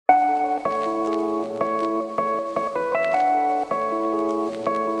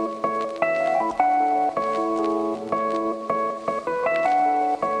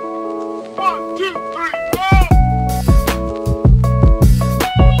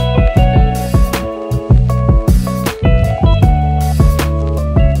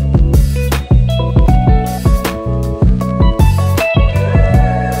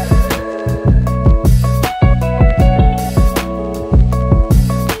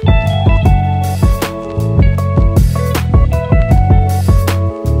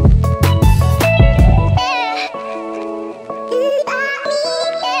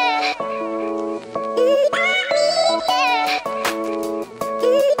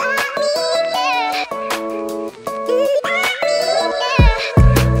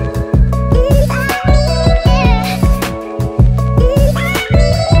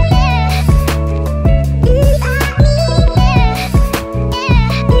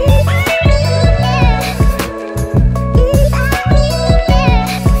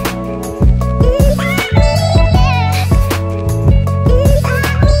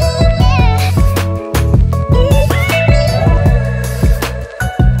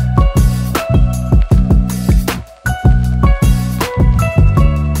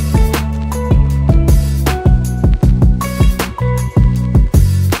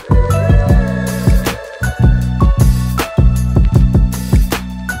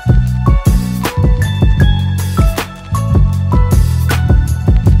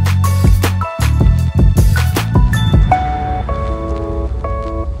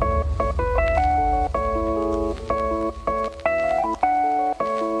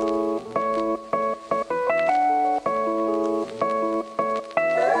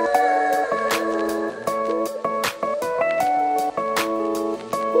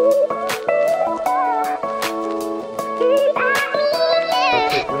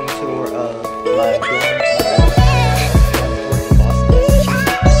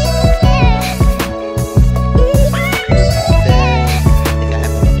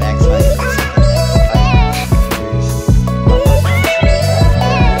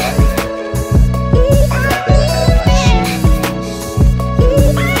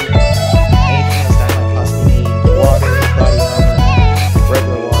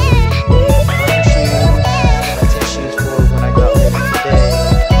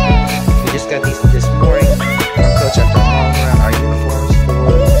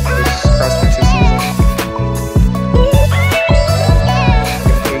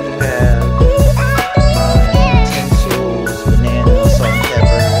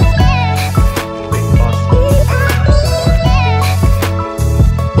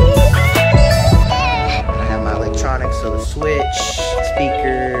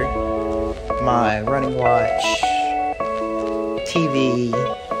My running watch, TV,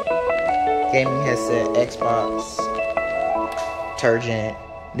 gaming headset, Xbox, detergent.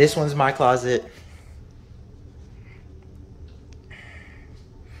 This one's my closet.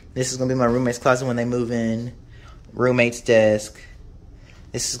 This is gonna be my roommate's closet when they move in. Roommate's desk.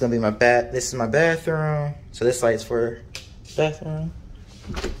 This is gonna be my This is my bathroom. So this light's for bathroom.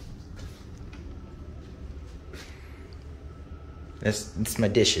 It's my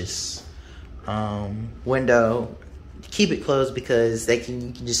dishes. Window. Keep it closed because you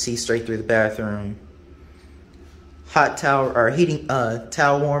can just see straight through the bathroom. Hot towel or heating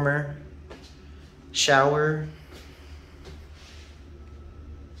towel warmer. Shower.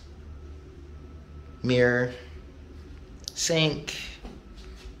 Mirror. Sink.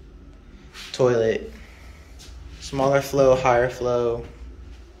 Toilet. Smaller flow, higher flow.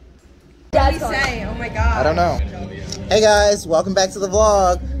 What did he say? Oh my god. I don't know. Hey guys, welcome back to the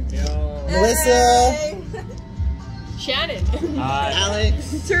vlog. Yo. Melissa. Hey. Shannon. Alex.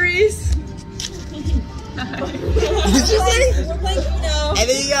 Therese. Did you say? We're playing Uno. And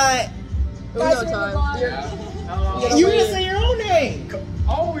then you got. Uno time. You didn't say your own name.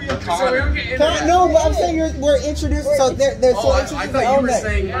 Oh, yeah. So we're getting No, but I'm saying we're introducing. So they're so introducing I their thought you own were name.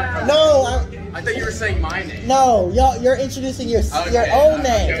 saying. No, I thought you were saying my name. no, you're introducing your own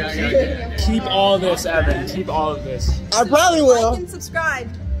name. Okay. Keep all this, Evan. Keep all of this. I probably Like will. and subscribe.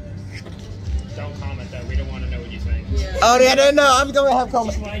 Don't comment though. We don't want to know what you think. Yeah. Oh yeah, no, I'm gonna have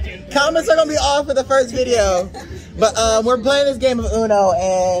comments. Like it. Comments are gonna be off for the first video, but we're playing this game of Uno,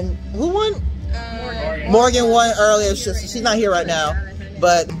 and who won? Morgan won earlier. She's not here right now,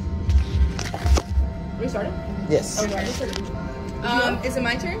 but We started? yes. Okay, I just started. Is it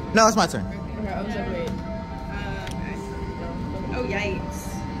my turn? No, it's my turn. Okay, I was like, wait. Okay. Oh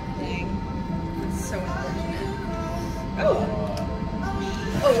yikes. Dang. That's so unfortunate. Oh.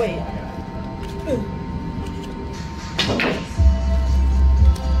 Oh, wait.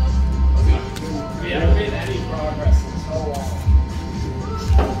 We haven't made any progress in so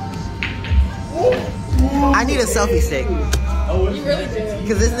long. I need a selfie stick You really do.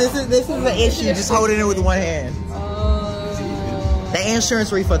 because this is an issue. Just holding it with one hand. The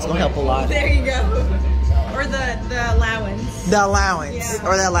insurance refund's gonna help a lot. There you go. Or the allowance. The allowance Yeah.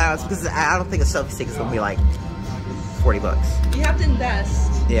 or the allowance because I don't think a selfie stick is gonna be like $40. You have to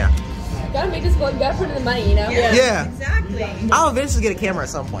invest. Yeah. Gotta make this fun. Gotta put in the money, you know? Yeah. Exactly. I'll eventually get a camera at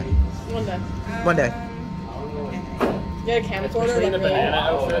some point. One day. One day. Get a camcorder. Between the Like, banana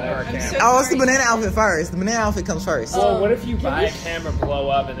outfit or a I'm camera. so Oh, it's the sorry. banana outfit first. The banana outfit comes first. Well, what if you buy a camera, blow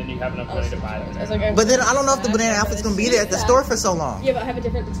up, and then you have enough money to buy I was the like, But then I don't know if the banana outfit's gonna be there at the store for so long. yeah, but I have it's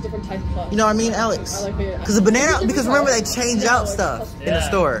a different type of club. You know what I mean, Alex? I like it. Because the banana, because remember they change out stuff in the Yeah.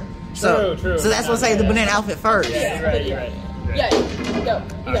 store. So, True. so that's what I say the banana outfit first. Yeah, you're right. You're right. Yeah, go. You go.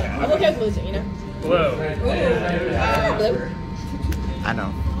 I'm okay with losing, you know? Blue. Blue. I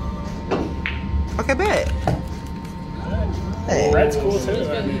know. Okay, bet. Hey. Red's cool too.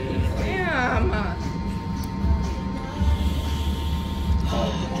 Damn.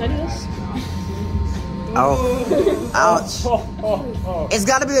 Can I do this? Oh, ouch. Oh. It's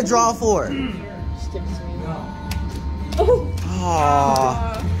got to be a draw 4. Just give it to me. Oh.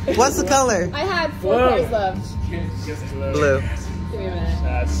 Aww. What's the color? I had 4 Blue. cards left. Just blue. Blue. Give me a minute.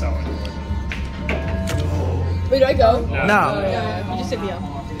 That's so annoying. Wait, do I go? No. Yeah, you just said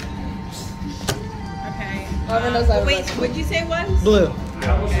yellow. Okay. Everyone knows that. Wait, what'd you say it was? Blue. I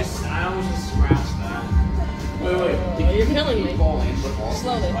almost just scratched that. Wait. Oh, you're killing me.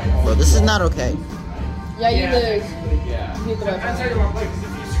 Slowly. Bro, this is not okay. Yeah, you lose. Yeah. You beat the That's rest. like because if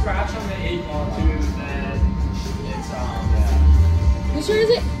you scratch on the 8 ball too, then it's yeah. Whose turn is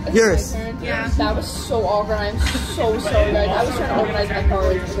it? It's Yours. my turn. Yeah. That was so awkward. I'm so sorry, guys. I was trying to organize my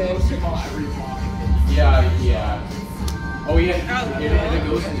cards today. Yeah. Oh yeah. It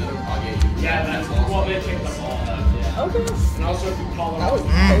goes in the other pocket. Yeah, that's well, they picked the ball up. Yeah. Okay. And also, if you call them That was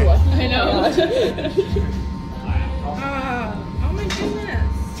out, so lucky. I know. Oh Oh my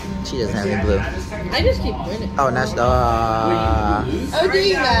goodness. She doesn't have any blue. I just keep winning. Oh, that's Oh, do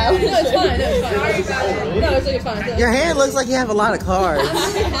you now? No, it's fine. No, it's fine. No, it's like it's fine. It's your hand looks like you have a lot of cards.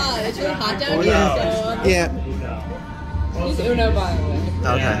 really hot. It's really hot down Yeah. here. So Yeah. he's Uno, by the way.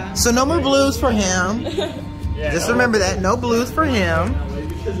 Okay. Yeah. So no more blues for him. Just remember that. No blues for him.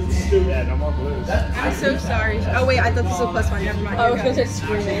 because it's stupid. Yeah, no more blues. I'm so sorry. Oh wait, I thought this was +1. Never mind. I was You're gonna say good.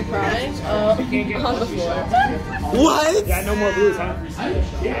 screaming and crying. On the floor. What? Yeah, no more blues, huh?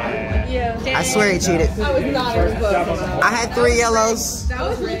 Yeah. Yeah. I swear he cheated. I was not even close. I had 3 yellows. That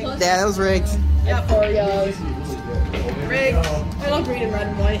was rigged. Yeah, that was rigged. And 4 yellows. Rigged. I love green and red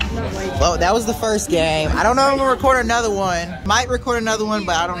and white, not white. Well, that was the first game. I don't know if I'm gonna record another one. Might record another one,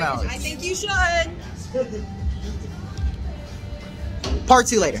 but I don't know. I think you should. Part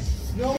 2 later.